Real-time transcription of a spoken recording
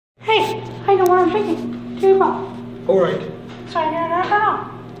I know what I'm thinking. Here you go. Alright. Sorry, no.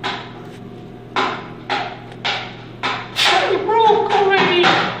 It broke already.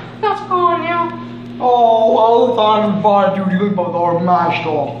 That's gone now. Oh, all the time in fire duty, we both are mashed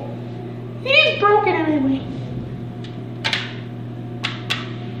off. It is broken anyway.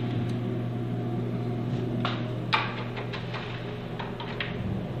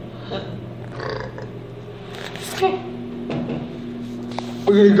 Okay.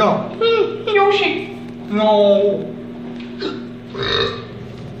 Where you go? Yoshi. No.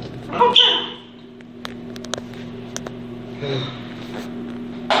 Okay.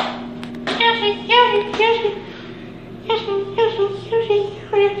 Yoshi.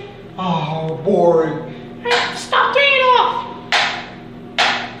 Oh, boring. Stop turning it off.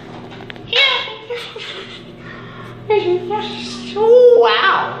 Yoshi. Oh,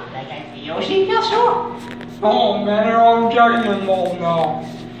 wow. That guy's Yoshi? Yeah, sure. Oh man, they're all getting involved now.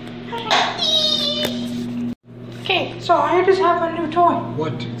 Okay, so I just have a new toy.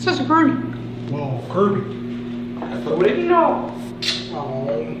 What? It says Kirby. Whoa, Kirby. Who didn't know?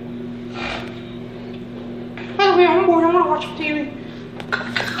 Oh. By the way, I'm bored. I want to watch some TV.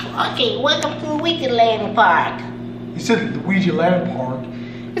 Okay, welcome to Ouijaland Park. You said Luigi Land Park.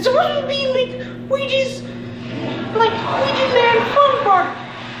 It's supposed to be like Ouija's, like Ouijaland Fun Park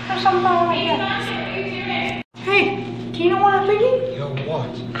or something like that. Hey, do you know what I'm thinking? Yo,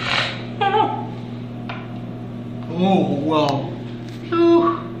 what? I don't know. Oh, well.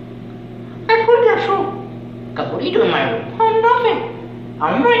 I put that show. God, what are you doing in my room? Nothing.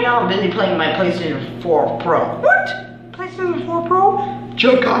 Right now I'm busy playing my PlayStation 4 Pro. What? PlayStation 4 Pro?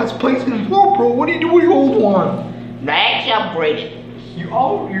 Check out his PlayStation 4 Pro. What do you do with the old one? I actually upgraded. You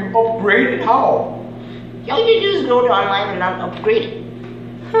upgraded? How? All you do is go to online and not upgrade it.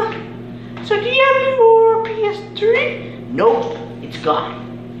 Huh. So do you have your PS3? Nope, it's gone.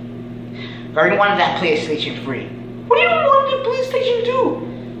 Everyone wanted that PlayStation 3. What do you want the PlayStation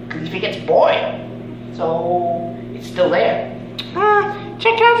 2? Because if it gets boring, so it's still there.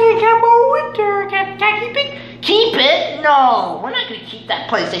 Check out the Cabo Winter. Can I keep it? Keep it? No, we're not gonna keep that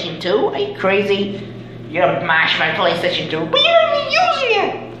PlayStation 2. Are you crazy? You're gonna mash my PlayStation 2. But you're not even using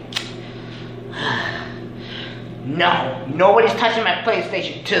it. No, nobody's touching my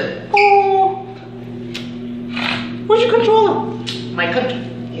PlayStation 2. Oh. Where's your controller? My controller,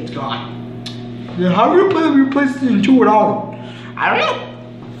 it's gone. Yeah, how do you play your PlayStation 2 without it? I don't know.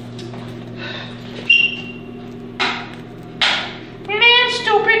 Man,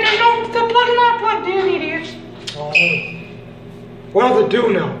 stupid. The plug's not plugged in, idiots. Oh. What does it do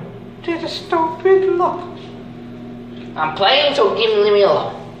now? There's a stupid look. I'm playing, so leave me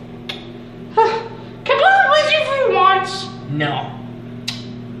alone. Can I play PlayStation 3 once? No.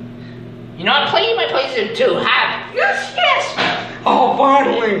 You know, I'm playing my PlayStation 2. Have it. Yes. Oh,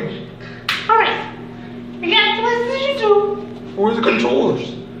 finally! Alright. We got PlayStation 2. Where's the controllers?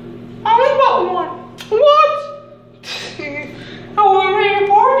 I only bought one. What? I want to make a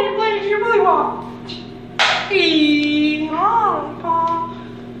party and play it really well.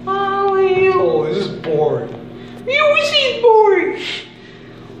 Oh, this is boring. You always say it's boring.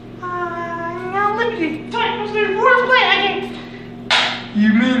 Now limited. Let's play that game. You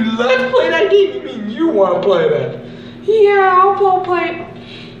mean let's play that game? You mean you want to play that? Yeah, I'll play it.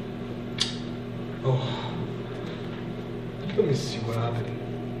 Oh. Let me see what happened.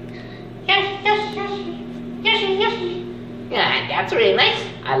 Yes. Yeah, that's really nice.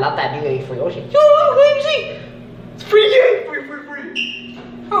 I love that new game for Yoshi. Yo, let me see. It's free game! Free!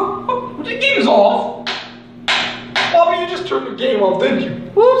 Oh, the game's off! Oh, but you just turned the game off, didn't you?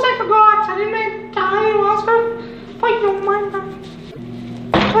 Whoops, I forgot. I didn't mean to die. I was going to fight no Minecraft.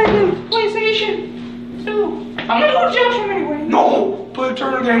 Play the PlayStation 2. I'm going to go to jail from anyway. No!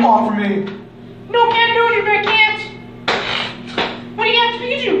 Turn the game off for me. No, can't do it if I can't. What do you have to do?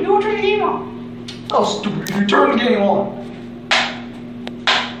 You won't turn the game off. Oh, stupid. You turn the game on.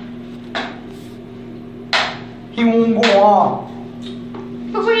 He won't go on.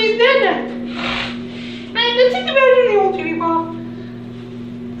 Looks like he's dead then. Man, let's think about it in the old TV, Bob.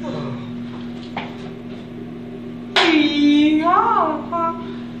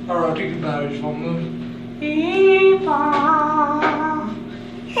 Alright, take the batteries from me.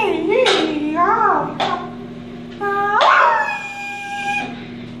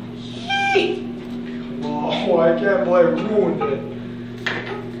 Oh, I can't believe I ruined it.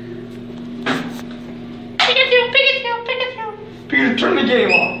 Peter, turn the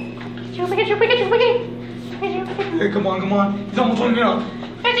game on. Pikachu. Hey, come on. He's almost running out.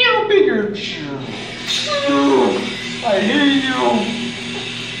 Pikachu. I hate you.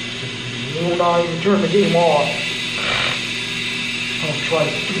 You will not even turn the game off. I'll try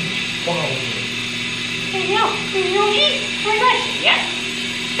to. Wow. Hey, Yoshi. Very nice. Yep.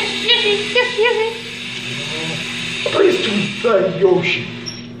 Yes. Please do that Yoshi.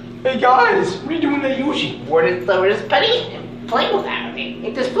 Hey guys, what are you doing with that Yoshi? We're just playing with that. Okay.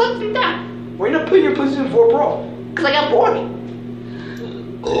 It just flips him down. Why are you not playing your PlayStation 4 Pro? Because I got bored.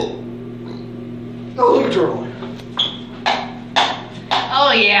 Oh, let me turn it on.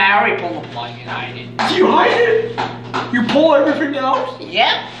 Oh yeah, I already pulled the plug and hide it. You hide it? You pull everything out?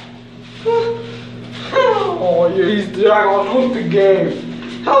 Yep. Oh yeah, he's dragging on the game.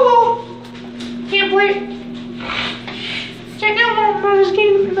 Hello. Can't believe it. Check out one of this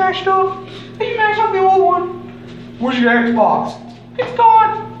game we mashed up. We mashed up the old one. Where's your Xbox? It's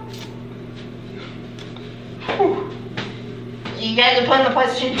gone. You guys are playing the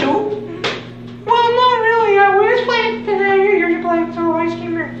PlayStation 2? Well, not really. We just played today. You're playing, so I just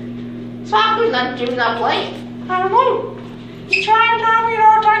came here. Soccer's not playing. I don't know. He's trying to tell me,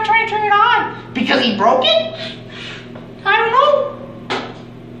 trying to turn it on. Because he broke it? I don't know.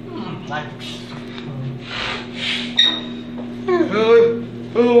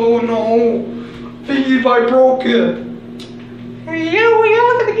 Oh no. If I broke it. Yeah, we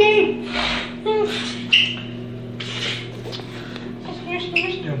look at the game.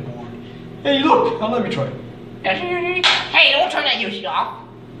 Hey, look. Now let me try. Hey, don't turn that Yoshi off.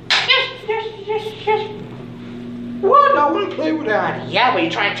 Yes. What? I want to play with that. Yeah, but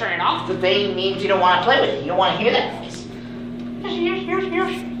you're trying to turn it off. The thing means you don't want to play with it. You don't want to hear that voice. Yes.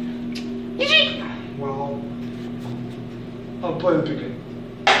 Yoshi! Well, I'll play the big game.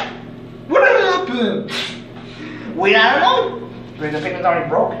 What happened? We don't know. Because the picture's already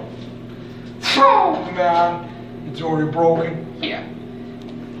broken. Oh man, it's already broken. Here.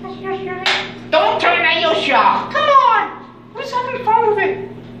 Yes. Don't turn that Yoshi off. Come on. We're just having fun with it.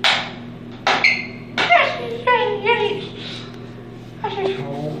 Yes.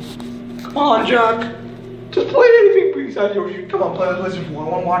 Oh. Come on, Jack. Just play anything besides Yoshi. Come on, play the PlayStation 4. I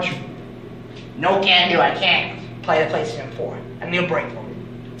want to watch you. No can do. I can't play the PlayStation 4. I need a break for it.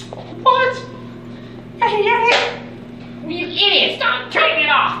 What? Yes. You idiot! Stop turning it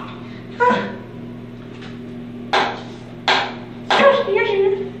off!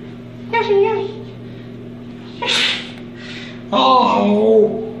 Yes.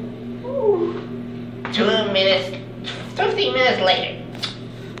 Oh. 2 minutes, 15 minutes later.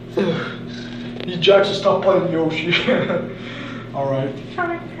 These Jacks will stop playing Yoshi. Alright.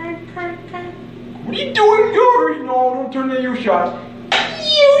 What are you doing, Yuri? No, don't turn that Yoshi off.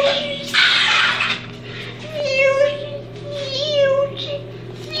 Yoshi!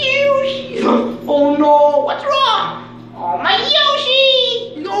 Oh no! What's wrong? Oh, my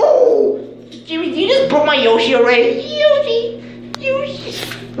Yoshi! No! Jimmy, you just broke my Yoshi already. Yoshi!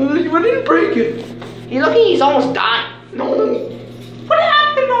 I didn't break it. You're lucky he's almost dying. No. What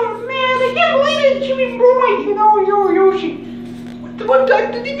happened? Oh man, I can't believe it. Jimmy broke my, your Yoshi. What the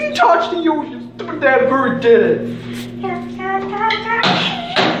heck did you touch the Yoshi? Stupid that bird did it.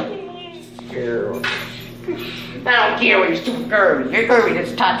 I don't care what your stupid Kirby. Your Kirby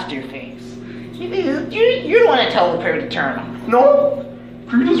just touched your face. You're the one that told the Kirby to turn off. No.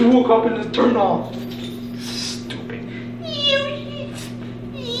 Kirby just woke up and just turned off. Stupid. Yoshi!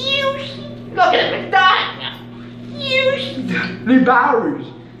 Look at him, it's dying now. Yoshi! Need batteries.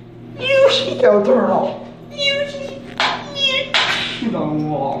 Yoshi! They'll turn off. Yoshi! No.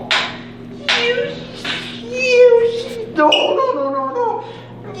 Yoshi! No.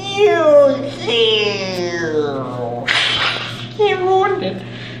 Yoshi! You ruined it.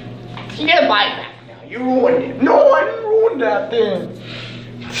 You gotta buy it back now. You ruined it. No, I didn't ruin that thing.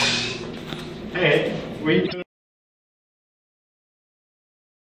 Hey, wait.